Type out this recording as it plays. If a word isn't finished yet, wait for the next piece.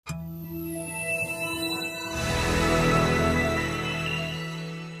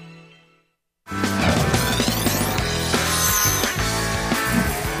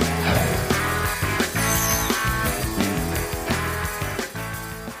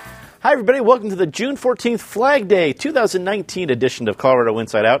Hi, everybody. Welcome to the June 14th Flag Day 2019 edition of Colorado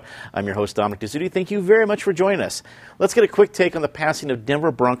Inside Out. I'm your host, Dominic Dezzutti. Thank you very much for joining us. Let's get a quick take on the passing of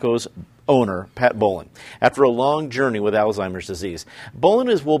Denver Broncos owner Pat Bowlen. After a long journey with Alzheimer's disease, Bowlen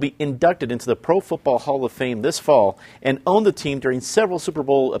will be inducted into the Pro Football Hall of Fame this fall and owned the team during several Super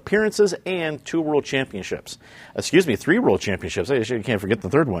Bowl appearances and 3 World Championships. I can't forget the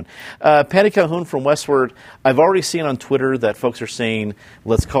third one. Patty Calhoun from Westward, I've already seen on Twitter that folks are saying,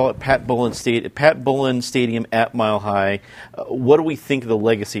 let's call it Pat Bowlen Stadium at Mile High. What do we think of the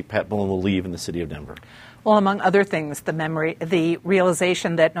legacy Pat Bowlen will leave in the city of Denver? Well, among other things, the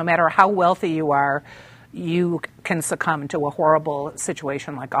realization that no matter how wealthy you are, you can succumb to a horrible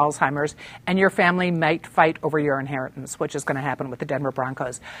situation like Alzheimer's, and your family might fight over your inheritance, which is going to happen with the Denver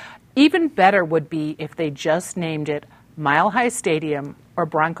Broncos. Even better would be if they just named it Mile High Stadium or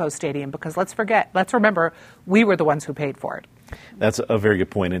Broncos Stadium, because let's remember, we were the ones who paid for it. That's a very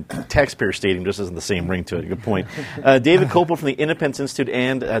good point. And Taxpayer Stadium just isn't the same ring to it. Good point. David Copel from the Independence Institute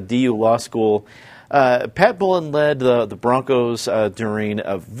and DU Law School. Pat Bowlen led the Broncos during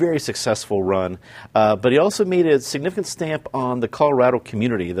a very successful run, but he also made a significant stamp on the Colorado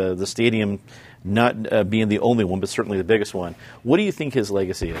community, the stadium not being the only one, but certainly the biggest one. What do you think his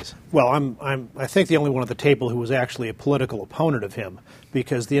legacy is? Well, I think the only one at the table who was actually a political opponent of him,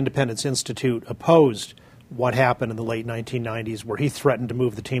 because the Independence Institute opposed what happened in the late 1990s, where he threatened to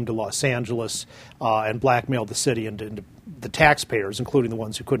move the team to Los Angeles and blackmailed the city into the taxpayers, including the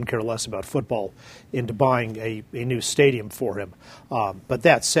ones who couldn't care less about football, into buying a new stadium for him. But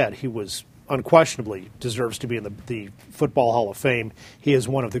that said, he was unquestionably deserves to be in the Football Hall of Fame. He is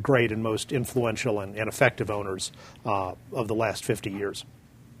one of the great and most influential and effective owners of the last 50 years.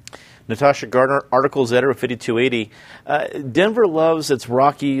 Natasha Gardner, articles editor of 5280. Denver loves its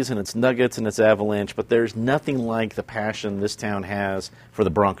Rockies and its Nuggets and its Avalanche, but there's nothing like the passion this town has for the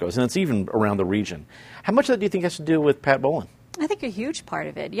Broncos, and it's even around the region. How much of that do you think has to do with Pat Bowlen? I think a huge part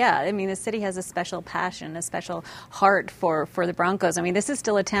of it, yeah. I mean, the city has a special passion, a special heart for the Broncos. I mean, this is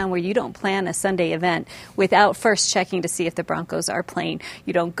still a town where you don't plan a Sunday event without first checking to see if the Broncos are playing.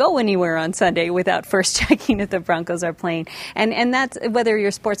 You don't go anywhere on Sunday without first checking if the Broncos are playing. And that's, whether you're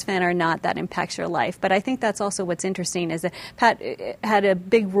a sports fan or not, that impacts your life. But I think that's also what's interesting, is that Pat had a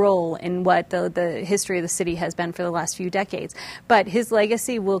big role in what the history of the city has been for the last few decades. But his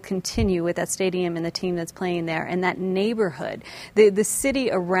legacy will continue with that stadium and the team that's playing there and that neighborhood. The city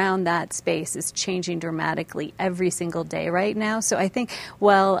around that space is changing dramatically every single day right now. So I think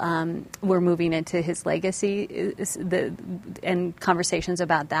while we're moving into his legacy and conversations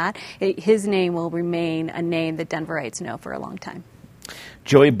about that, his name will remain a name that Denverites know for a long time.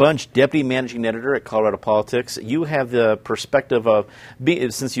 Joey Bunch, Deputy Managing Editor at Colorado Politics. You have the perspective of,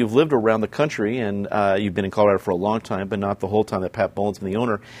 since you've lived around the country and you've been in Colorado for a long time, but not the whole time that Pat Bowlen's been the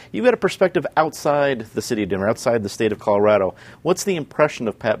owner, you've got a perspective outside the city of Denver, outside the state of Colorado. What's the impression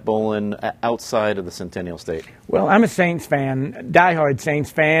of Pat Bowlen outside of the Centennial State? Well, I'm a Saints fan, diehard Saints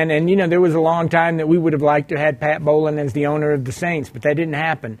fan, and, there was a long time that we would have liked to have had Pat Bowlen as the owner of the Saints, but that didn't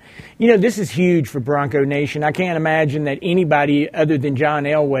happen. This is huge for Bronco Nation. I can't imagine that anybody other than John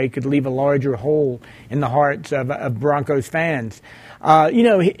Elway could leave a larger hole in the hearts of Broncos fans.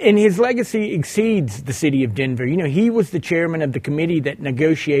 And his legacy exceeds the city of Denver. He was the chairman of the committee that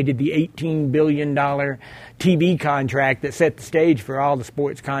negotiated the $18 billion TV contract that set the stage for all the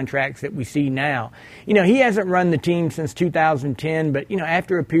sports contracts that we see now. He hasn't run the team since 2010, but,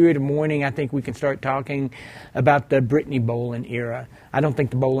 after a period of mourning, I think we can start talking about the Brittany Bowlen era. I don't think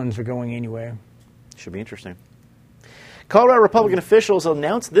the Bowlens are going anywhere. Should be interesting. Colorado Republican officials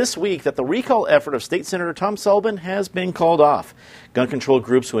announced this week that the recall effort of State Senator Tom Sullivan has been called off. Gun control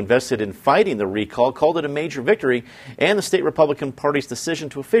groups who invested in fighting the recall called it a major victory, and the state Republican Party's decision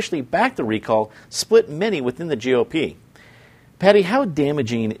to officially back the recall split many within the GOP. Patty, how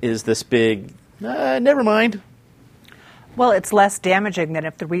damaging is this big, never mind? Well, it's less damaging than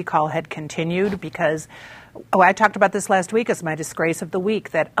if the recall had continued, because I talked about this last week as my disgrace of the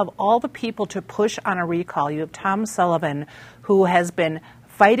week, that of all the people to push on a recall, you have Tom Sullivan, who has been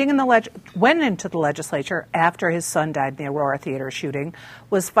fighting went into the legislature after his son died in the Aurora Theater shooting,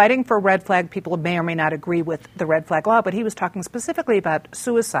 was fighting for red flag. People may or may not agree with the red flag law, but he was talking specifically about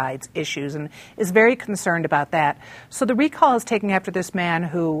suicides issues and is very concerned about that. So the recall is taking after this man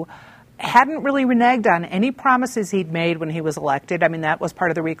who hadn't really reneged on any promises he'd made when he was elected. I mean, that was part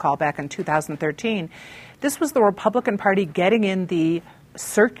of the recall back in 2013. This was the Republican Party getting in the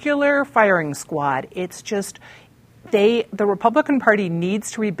circular firing squad. It's just, the Republican Party needs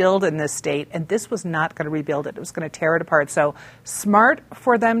to rebuild in this state, and this was not going to rebuild it. It was going to tear it apart. So smart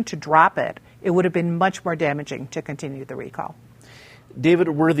for them to drop it. It would have been much more damaging to continue the recall. David,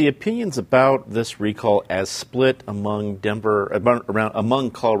 were the opinions about this recall as split among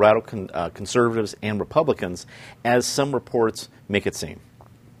among Colorado conservatives and Republicans as some reports make it seem?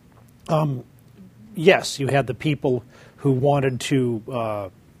 Yes, you had the people who wanted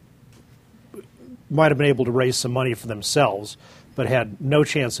to, might have been able to raise some money for themselves, but had no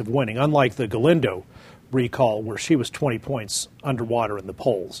chance of winning, unlike the Galindo recall where she was 20 points underwater in the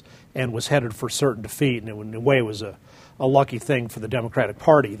polls and was headed for certain defeat. And in a way, it was a lucky thing for the Democratic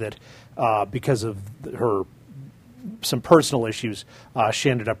Party that because of her some personal issues, she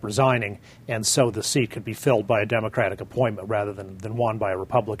ended up resigning, and so the seat could be filled by a Democratic appointment rather than won by a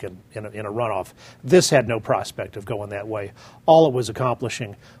Republican in a runoff. This had no prospect of going that way. All it was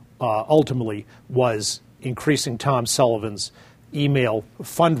accomplishing ultimately was increasing Tom Sullivan's email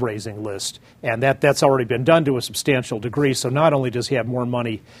fundraising list, and that's already been done to a substantial degree. So not only does he have more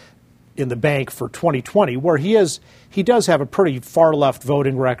money in the bank for 2020, where he does have a pretty far left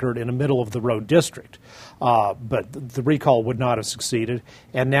voting record in a middle of the road district, but the recall would not have succeeded.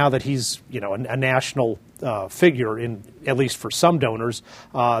 And now that he's a national figure, in at least for some donors,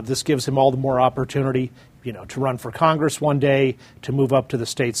 this gives him all the more opportunity to run for Congress one day, to move up to the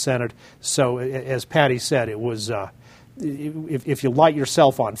state Senate. So as Patty said, it was if you light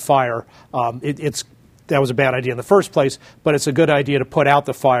yourself on fire, that was a bad idea in the first place, but it's a good idea to put out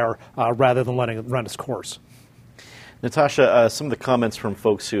the fire rather than letting it run its course. Natasha, some of the comments from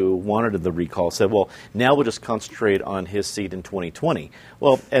folks who wanted the recall said, well, now we'll just concentrate on his seat in 2020.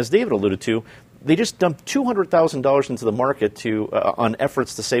 Well, as David alluded to, they just dumped $200,000 into the market on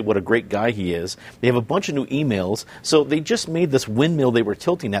efforts to say what a great guy he is. They have a bunch of new emails. So they just made this windmill they were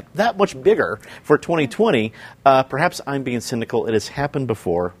tilting at that much bigger for 2020. Perhaps I'm being cynical. It has happened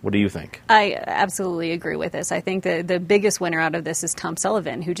before. What do you think? I absolutely agree with this. I think the biggest winner out of this is Tom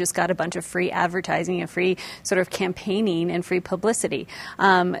Sullivan, who just got a bunch of free advertising and free sort of campaigning and free publicity.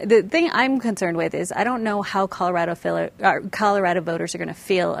 The thing I'm concerned with is I don't know how Colorado voters are going to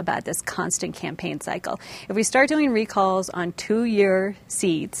feel about this constant campaign cycle. If we start doing recalls on 2-year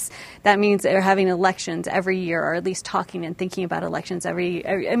seats, that means they're having elections every year, or at least talking and thinking about elections every.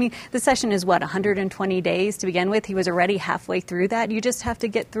 I mean, the session is 120 days to begin with. He was already halfway through that. You just have to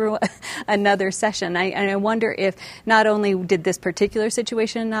get through another session. I wonder if not only did this particular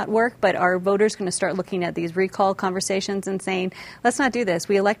situation not work, but are voters going to start looking at these recall conversations and saying, let's not do this.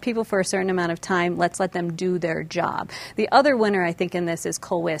 We elect people for a certain amount of time. Let's let them do their job. The other winner, I think, in this is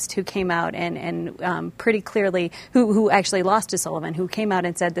Cole Wist, who came out and pretty clearly, who actually lost to Sullivan, who came out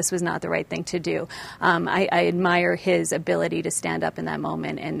and said this was not the right thing to do. I admire his ability to stand up in that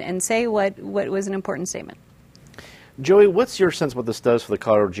moment and say what was an important statement. Joey, what's your sense of what this does for the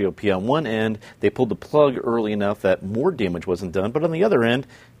Colorado GOP? On one end, they pulled the plug early enough that more damage wasn't done, but on the other end,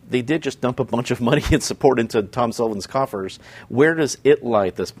 they did just dump a bunch of money and support into Tom Sullivan's coffers. Where does it lie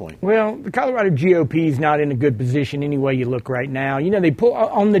at this point? Well, the Colorado GOP is not in a good position any way you look right now. They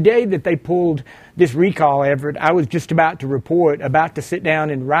on the day that they pulled this recall effort, I was just about to sit down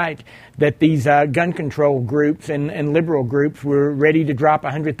and write that these gun control groups and liberal groups were ready to drop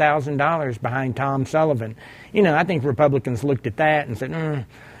 $100,000 behind Tom Sullivan. I think Republicans looked at that and said,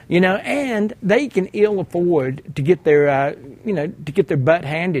 and they can ill afford to get their, to get their butt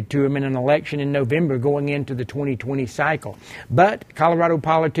handed to them in an election in November going into the 2020 cycle. But Colorado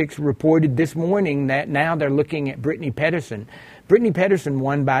Politics reported this morning that now they're looking at Brittany Pedersen. Brittany Pedersen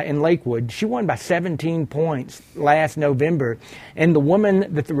won in Lakewood. She won by 17 points last November, and the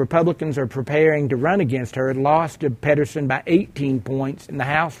woman that the Republicans are preparing to run against her lost to Pedersen by 18 points in the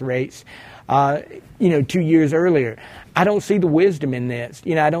House race. 2 years earlier. I don't see the wisdom in this.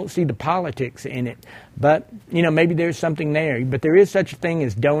 I don't see the politics in it. But, maybe there's something there. But there is such a thing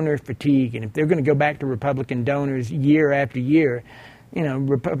as donor fatigue. And if they're going to go back to Republican donors year after year,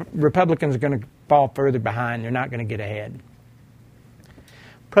 Republicans are going to fall further behind. They're not going to get ahead.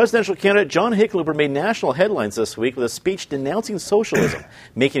 Presidential candidate John Hickenlooper made national headlines this week with a speech denouncing socialism,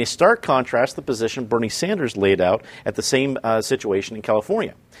 making a stark contrast to the position Bernie Sanders laid out at the same situation in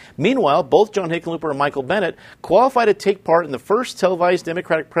California. Meanwhile, both John Hickenlooper and Michael Bennet qualify to take part in the first televised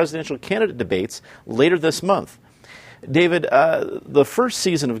Democratic presidential candidate debates later this month. David, the first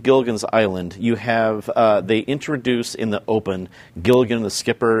season of Gilligan's Island, you have, they introduce in the open Gilligan and the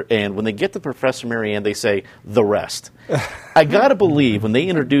skipper, and when they get to Professor Marianne, they say, the rest. I got to believe when they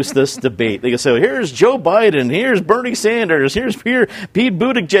introduce this debate, they say, here's Joe Biden, here's Bernie Sanders, here's Pete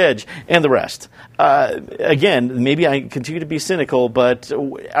Buttigieg, and the rest. Again, maybe I continue to be cynical, but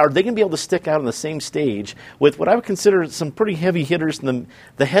are they going to be able to stick out on the same stage with what I would consider some pretty heavy hitters,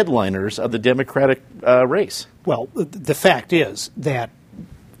 the headliners of the Democratic race? Well, the fact is that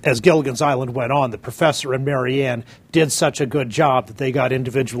as Gilligan's Island went on, the professor and Marianne did such a good job that they got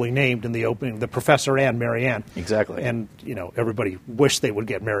individually named in the opening, the Professor and Marianne. Exactly. And, everybody wished they would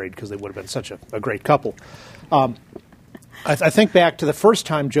get married because they would have been such a great couple. I think back to the first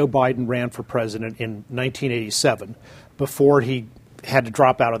time Joe Biden ran for president in 1987, before he had to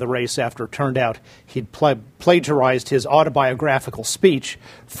drop out of the race after it turned out he'd plagiarized his autobiographical speech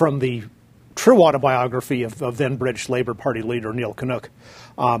from the true autobiography of then British Labour Party leader Neil Kinnock.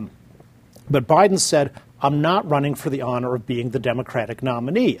 But Biden said, I'm not running for the honor of being the Democratic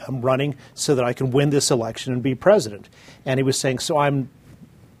nominee. I'm running so that I can win this election and be president. And he was saying, so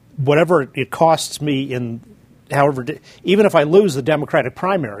whatever it costs me even if I lose the Democratic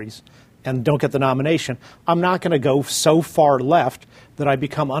primaries and don't get the nomination, I'm not going to go so far left that I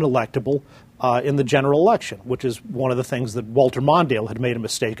become unelectable in the general election, which is one of the things that Walter Mondale had made a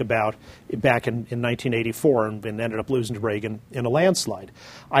mistake about back in 1984 and ended up losing to Reagan in a landslide.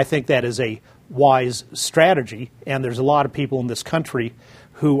 I think that is a wise strategy, and there's a lot of people in this country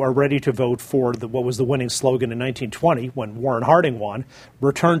who are ready to vote for what was the winning slogan in 1920 when Warren Harding won,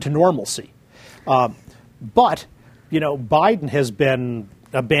 return to normalcy. But, Biden has been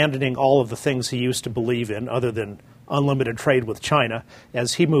abandoning all of the things he used to believe in, other than unlimited trade with China,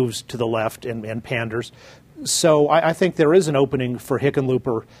 as he moves to the left and panders. So I think there is an opening for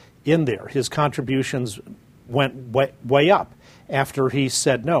Hickenlooper in there. His contributions went way up after he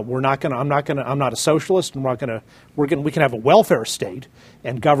said, no, I'm not a socialist, and we can have a welfare state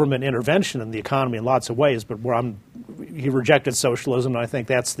and government intervention in the economy in lots of ways, but he rejected socialism, and I think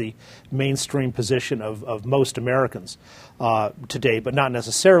that's the mainstream position of most Americans today, but not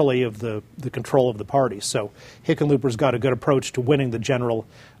necessarily of the control of the party. So Hickenlooper's got a good approach to winning the general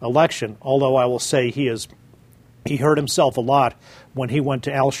election, although I will say he hurt himself a lot when he went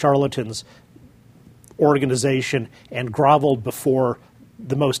to Al Sharpton's organization and groveled before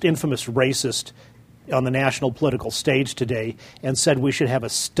the most infamous racist on the national political stage today and said we should have a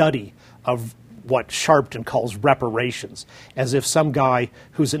study of what Sharpton calls reparations, as if some guy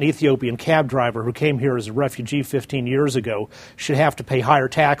who's an Ethiopian cab driver who came here as a refugee 15 years ago should have to pay higher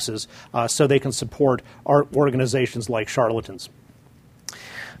taxes so they can support our organizations like Charlatans.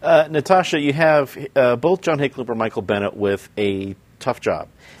 Natasha, you have both John Hickenlooper and Michael Bennet with a tough job.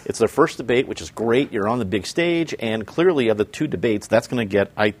 It's their first debate, which is great. You're on the big stage, and clearly of the two debates, that's going to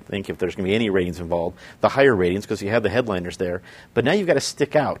get, I think, if there's going to be any ratings involved, the higher ratings because you have the headliners there. But now you've got to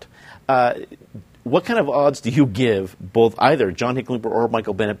stick out. What kind of odds do you give both either John Hickenlooper or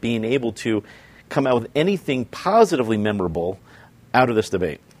Michael Bennet being able to come out with anything positively memorable out of this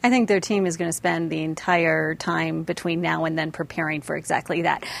debate? I think their team is going to spend the entire time between now and then preparing for exactly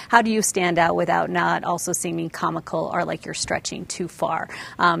that. How do you stand out without not also seeming comical or like you're stretching too far?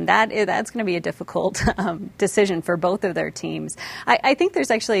 That's going to be a difficult decision for both of their teams. I think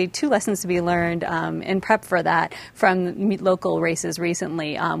there's actually two lessons to be learned in prep for that from local races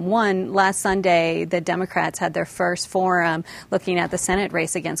recently. One, last Sunday, the Democrats had their first forum looking at the Senate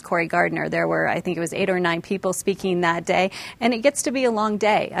race against Cory Gardner. There were, I think it was 8 or 9 people speaking that day, and it gets to be a long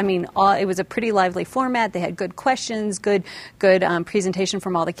day. I mean, it was a pretty lively format. They had good questions, good presentation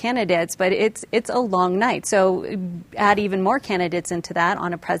from all the candidates, but it's a long night. So add even more candidates into that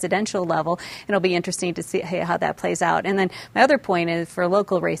on a presidential level. It'll be interesting to see how that plays out. And then my other point is for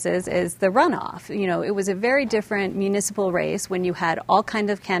local races is the runoff. It was a very different municipal race when you had all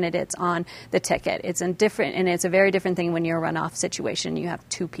kinds of candidates on the ticket. It's a very different thing when you're a runoff situation. You have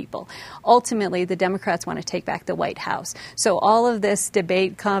 2 people. Ultimately, the Democrats want to take back the White House. So all of this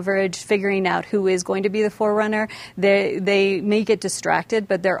debate coverage, figuring out who is going to be the forerunner, they may get distracted,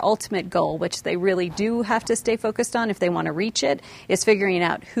 but their ultimate goal, which they really do have to stay focused on if they want to reach it, is figuring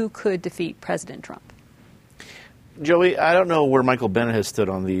out who could defeat President Trump. Joey, I don't know where Michael Bennet has stood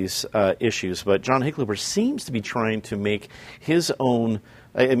on these issues, but John Hickenlooper seems to be trying to make his own,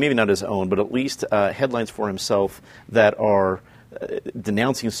 maybe not his own, but at least headlines for himself that are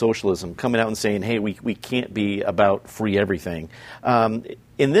denouncing socialism, coming out and saying, hey, we can't be about free everything.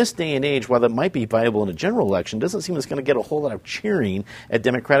 In this day and age, while that might be viable in a general election, doesn't seem it's going to get a whole lot of cheering at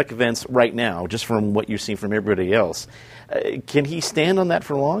Democratic events right now, just from what you're seeing from everybody else. Can he stand on that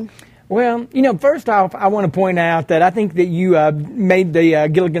for long? Well, first off, I want to point out that I think that you made the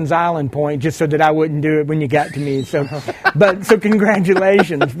Gilligan's Island point just so that I wouldn't do it when you got to me. So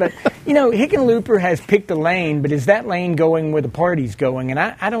congratulations. But, Hickenlooper has picked a lane, but is that lane going where the party's going? And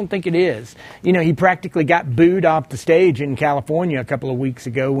I don't think it is. He practically got booed off the stage in California a couple of weeks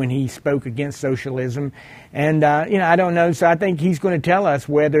ago when he spoke against socialism. And, I don't know. So I think he's going to tell us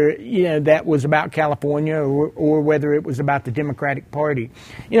whether, that was about California or whether it was about the Democratic Party.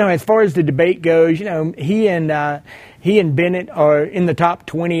 As far far as the debate goes, he and Bennett are in the top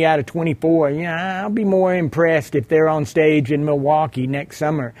 20 out of 24. I'll be more impressed if they're on stage in Milwaukee next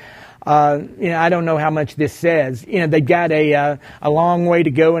summer. I don't know how much this says. They've got a long way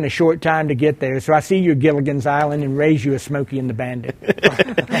to go and a short time to get there. So I see you at Gilligan's Island and raise you a Smokey and the Bandit.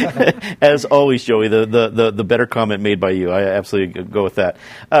 As always, Joey, the better comment made by you. I absolutely go with that.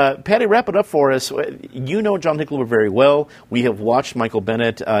 Patty, wrap it up for us. You know John Hickenlooper very well. We have watched Michael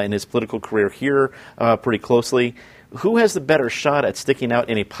Bennett in his political career here pretty closely. Who has the better shot at sticking out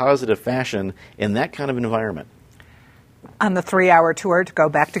in a positive fashion in that kind of environment? On the 3-hour tour, to go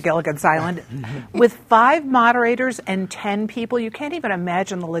back to Gilligan's Island, with 5 moderators and 10 people, you can't even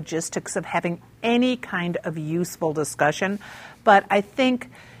imagine the logistics of having any kind of useful discussion. But I think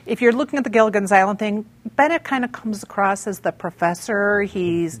if you're looking at the Gilligan's Island thing, Bennett kind of comes across as the professor.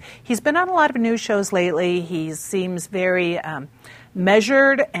 He's been on a lot of news shows lately. He seems very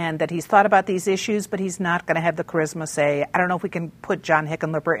measured and that he's thought about these issues, but he's not going to have the charisma say, I don't know if we can put John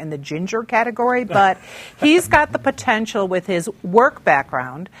Hickenlooper in the ginger category, but he's got the potential with his work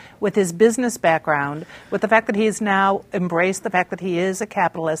background, with his business background, with the fact that he's now embraced the fact that he is a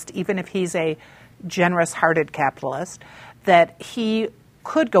capitalist, even if he's a generous-hearted capitalist, that he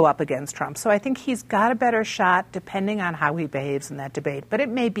could go up against Trump. So I think he's got a better shot depending on how he behaves in that debate. But it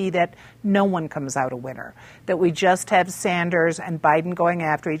may be that no one comes out a winner, that we just have Sanders and Biden going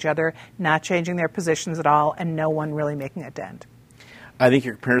after each other, not changing their positions at all, and no one really making a dent. I think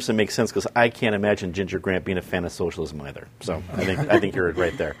your comparison makes sense because I can't imagine Ginger Grant being a fan of socialism either. So I think you're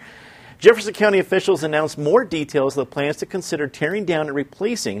right there. Jefferson County officials announced more details of the plans to consider tearing down and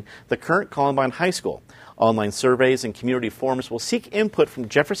replacing the current Columbine High School. Online surveys and community forums will seek input from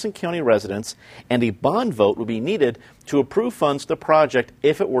Jefferson County residents, and a bond vote will be needed to approve funds to the project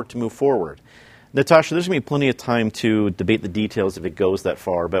if it were to move forward. Natasha, there's going to be plenty of time to debate the details if it goes that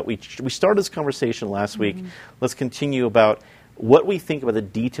far, but we started this conversation last week. Let's continue about what we think about the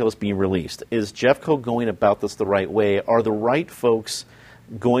details being released. Is Jeffco going about this the right way? Are the right folks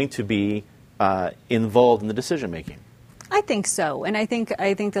going to be involved in the decision-making? I think so, and I think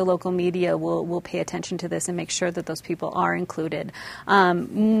the local media will pay attention to this and make sure that those people are included.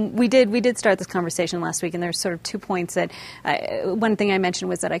 We did start this conversation last week, and there's sort of 2 points that one thing I mentioned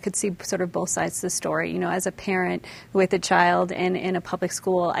was that I could see sort of both sides of the story. As a parent with a child in a public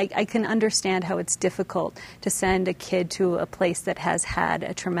school, I can understand how it's difficult to send a kid to a place that has had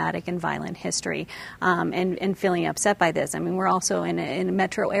a traumatic and violent history, and feeling upset by this. I mean, we're also in a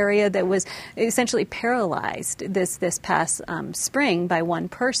metro area that was essentially paralyzed this past spring by one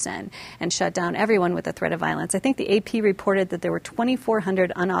person and shut down everyone with the threat of violence. I think the AP reported that there were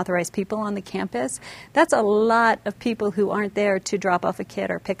 2,400 unauthorized people on the campus. That's a lot of people who aren't there to drop off a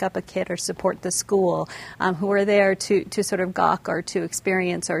kid or pick up a kid or support the school, who are there to sort of gawk or to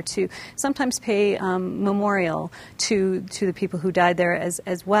experience or to sometimes pay memorial to the people who died there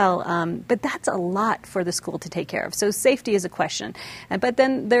as well. But that's a lot for the school to take care of. So safety is a question. But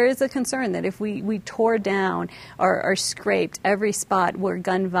then there is a concern that if we tore down or scraped every spot where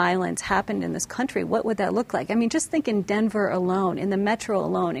gun violence happened in this country, what would that look like? I mean, just think in Denver alone, in the metro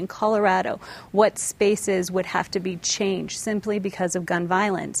alone, in Colorado, what spaces would have to be changed simply because of gun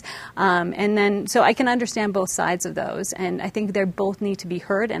violence. So I can understand both sides of those, and I think they both need to be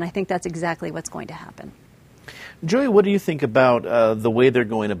heard, and I think that's exactly what's going to happen. Joey, what do you think about the way they're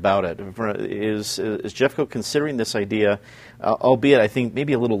going about it? Is Jeffco considering this idea, albeit I think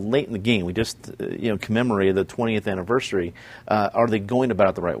maybe a little late in the game? We just commemorated the 20th anniversary. Are they going about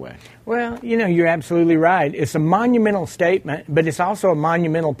it the right way? Well, you're absolutely right. It's a monumental statement, but it's also a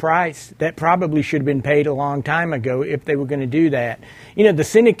monumental price that probably should have been paid a long time ago if they were going to do that. The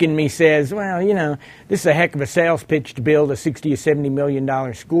cynic in me says, well, this is a heck of a sales pitch to build a $60 or $70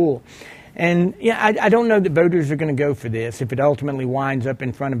 million school. And I don't know that voters are going to go for this if it ultimately winds up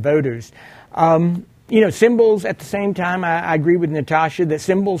in front of voters. Symbols at the same time, I agree with Natasha that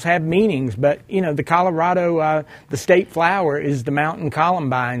symbols have meanings, but, the Colorado, the state flower is the mountain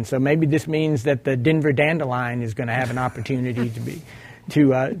columbine, so maybe this means that the Denver dandelion is going to have an opportunity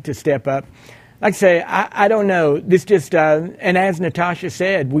to step up. Like I say, I don't know. This just, and as Natasha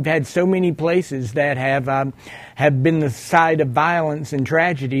said, we've had so many places that have been the site of violence and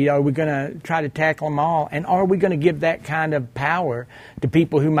tragedy. Are we going to try to tackle them all? And are we going to give that kind of power to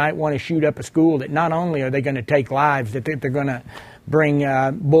people who might want to shoot up a school that not only are they going to take lives, that they're going to bring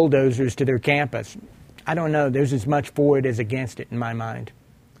bulldozers to their campus? I don't know. There's as much for it as against it in my mind.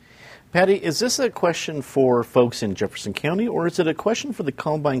 Patty, is this a question for folks in Jefferson County, or is it a question for the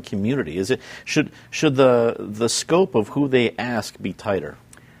Columbine community? Should the scope of who they ask be tighter?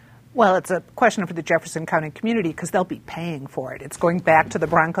 Well, it's a question for the Jefferson County community because they'll be paying for it. It's going back to the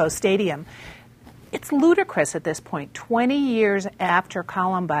Broncos Stadium. It's ludicrous at this point, 20 years after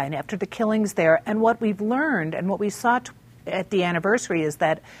Columbine, after the killings there, and what we've learned and what we saw at the anniversary is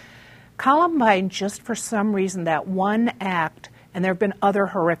that Columbine, just for some reason, that one act, and there have been other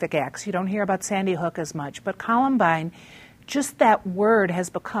horrific acts. You don't hear about Sandy Hook as much, but Columbine, just that word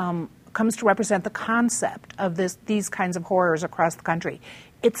comes to represent the concept of these kinds of horrors across the country.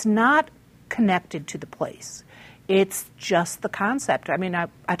 It's not connected to the place. It's just the concept. I mean,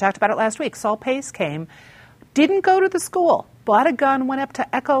 I talked about it last week. Saul Pace came, didn't go to the school, bought a gun, went up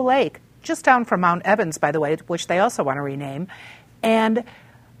to Echo Lake, just down from Mount Evans, by the way, which they also want to rename, and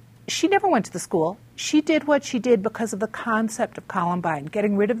she never went to the school. She did what she did because of the concept of Columbine.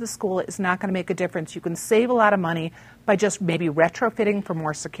 Getting rid of the school is not going to make a difference. You can save a lot of money by just maybe retrofitting for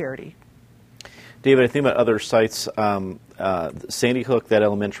more security. David, I think about other sites. Sandy Hook, that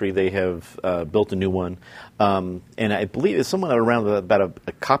elementary, they have built a new one. And I believe it's someone around about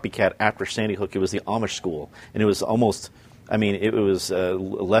a copycat after Sandy Hook. It was the Amish school. And it was almost, it was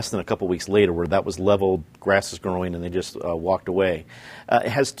less than a couple weeks later where that was leveled, grass is growing, and they just walked away.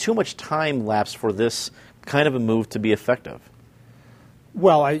 Has too much time lapsed for this kind of a move to be effective?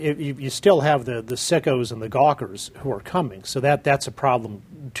 Well, you still have the sickos and the gawkers who are coming, so that's a problem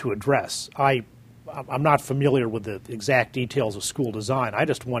to address. I'm not familiar with the exact details of school design. I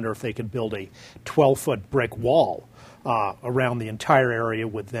just wonder if they could build a 12-foot brick wall around the entire area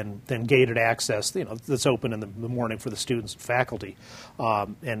with then gated access, that's open in the morning for the students and faculty,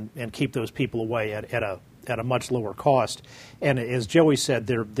 and keep those people away at a much lower cost. And as Joey said,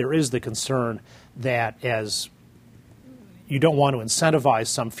 there is the concern that as you don't want to incentivize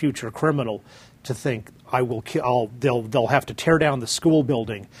some future criminal to think they'll have to tear down the school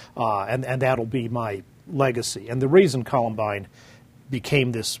building, and that'll be my legacy. And the reason Columbine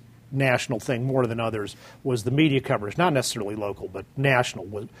became this national thing more than others was the media coverage, not necessarily local, but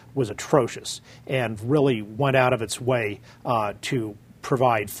national, was atrocious and really went out of its way to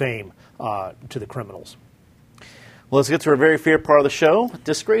provide fame to the criminals. Well, let's get to our very favorite part of the show,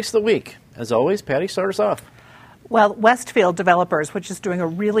 Disgrace of the Week. As always, Patty, start us off. Well, Westfield Developers, which is doing a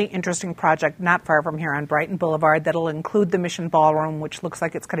really interesting project not far from here on Brighton Boulevard that'll include the Mission Ballroom, which looks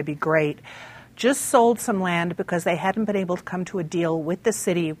like it's going to be great, just sold some land because they hadn't been able to come to a deal with the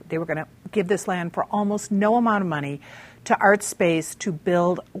city. They were going to give this land for almost no amount of money to Art Space to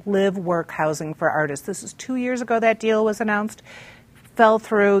build live-work housing for artists. This is 2 years ago that deal was announced, fell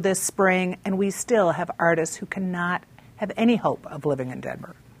through this spring, and we still have artists who cannot have any hope of living in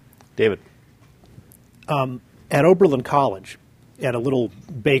Denver. David. At Oberlin College, at a little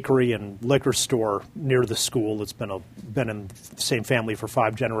bakery and liquor store near the school that's been in the same family for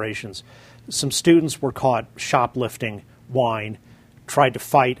 5 generations, some students were caught shoplifting wine, tried to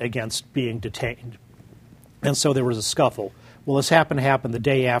fight against being detained. And so there was a scuffle. Well, this happened the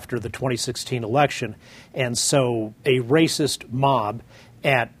day after the 2016 election, and so a racist mob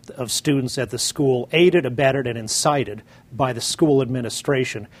of students at the school, aided, abetted, and incited by the school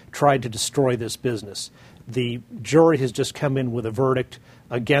administration, tried to destroy this business. The jury has just come in with a verdict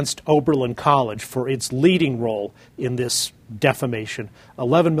against Oberlin College for its leading role in this defamation.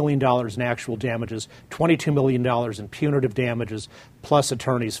 $11 million in actual damages, $22 million in punitive damages, plus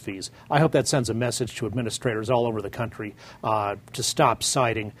attorney's fees. I hope that sends a message to administrators all over the country to stop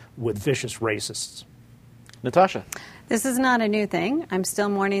siding with vicious racists. Natasha. This is not a new thing. I'm still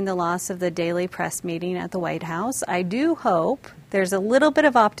mourning the loss of the daily press meeting at the White House. I do hope there's a little bit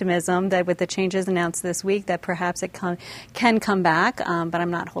of optimism that with the changes announced this week that perhaps it can come back, but I'm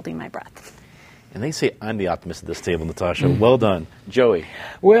not holding my breath. And they say I'm the optimist at this table, Natasha. Well done. Joey.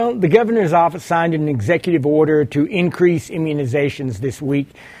 Well, the governor's office signed an executive order to increase immunizations this week,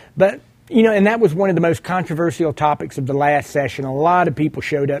 but and that was one of the most controversial topics of the last session. A lot of people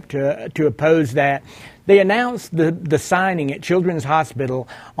showed up to oppose that. They announced the signing at Children's Hospital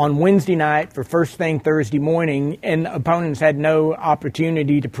on Wednesday night for first thing Thursday morning, and opponents had no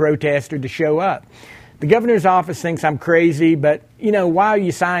opportunity to protest or to show up. The governor's office thinks I'm crazy, but, why are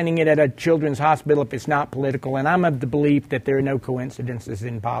you signing it at a children's hospital if it's not political? And I'm of the belief that there are no coincidences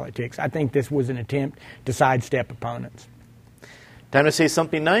in politics. I think this was an attempt to sidestep opponents. Time to say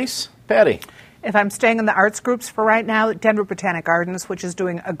something nice. Patty. If I'm staying in the arts groups for right now, Denver Botanic Gardens, which is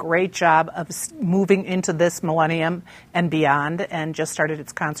doing a great job of moving into this millennium and beyond, and just started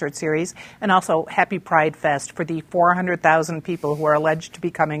its concert series. And also Happy Pride Fest for the 400,000 people who are alleged to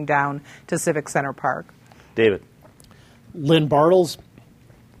be coming down to Civic Center Park. David. Lynn Bartles,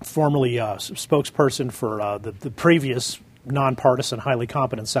 formerly spokesperson for the previous nonpartisan, highly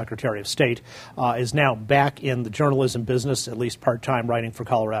competent Secretary of State, is now back in the journalism business, at least part-time, writing for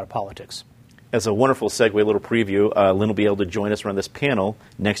Colorado politics. As a wonderful segue, a little preview, Lynn will be able to join us around this panel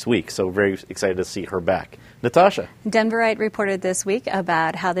next week, so very excited to see her back. Natasha. Denverite reported this week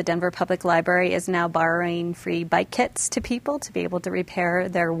about how the Denver Public Library is now borrowing free bike kits to people to be able to repair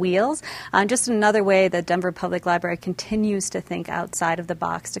their wheels. Just another way that Denver Public Library continues to think outside of the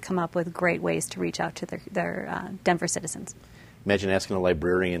box to come up with great ways to reach out to their Denver citizens. Imagine asking a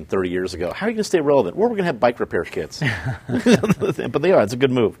librarian 30 years ago, how are you going to stay relevant? Well, we're going to have bike repair kits. But they are. It's a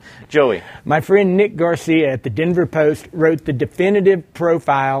good move. Joey. My friend Nick Garcia at the Denver Post wrote the definitive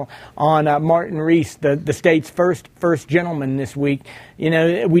profile on Martin Reese, the state's first gentleman this week. You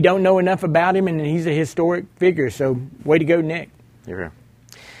know, we don't know enough about him, and he's a historic figure. So way to go, Nick. You're here.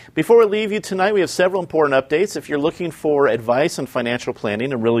 Before we leave you tonight, we have several important updates. If you're looking for advice on financial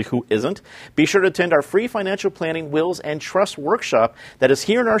planning, and really who isn't, be sure to attend our free financial planning, wills, and trust workshop that is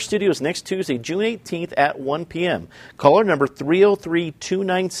here in our studios next Tuesday, June 18th at 1 p.m. Call our number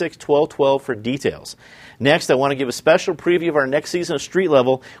 303-296-1212 for details. Next, I want to give a special preview of our next season of Street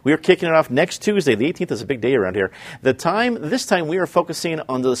Level. We are kicking it off next Tuesday. The 18th is a big day around here. This time we are focusing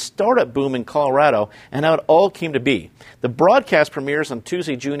on the startup boom in Colorado and how it all came to be. The broadcast premieres on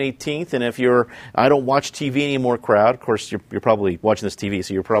Tuesday, June 18th, and if you're I don't watch TV anymore crowd, of course you're probably watching this TV,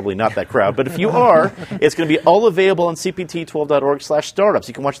 so you're probably not that crowd, but if you are, it's going to be all available on cpt12.org/startups.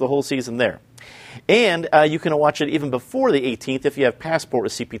 You can watch the whole season there. And you can watch it even before the 18th if you have Passport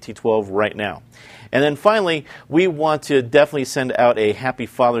with CPT12 right now. And then finally, we want to definitely send out a happy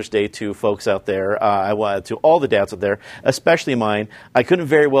Father's Day to folks out there, to all the dads out there, especially mine. I couldn't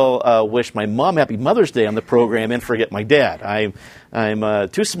very well wish my mom happy Mother's Day on the program and forget my dad. I'm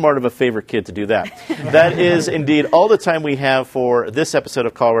too smart of a favorite kid to do that. That is indeed all the time we have for this episode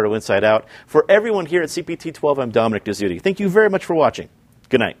of Colorado Inside Out. For everyone here at CPT12, I'm Dominic Dezzutti. Thank you very much for watching.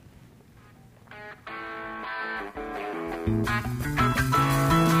 Good night.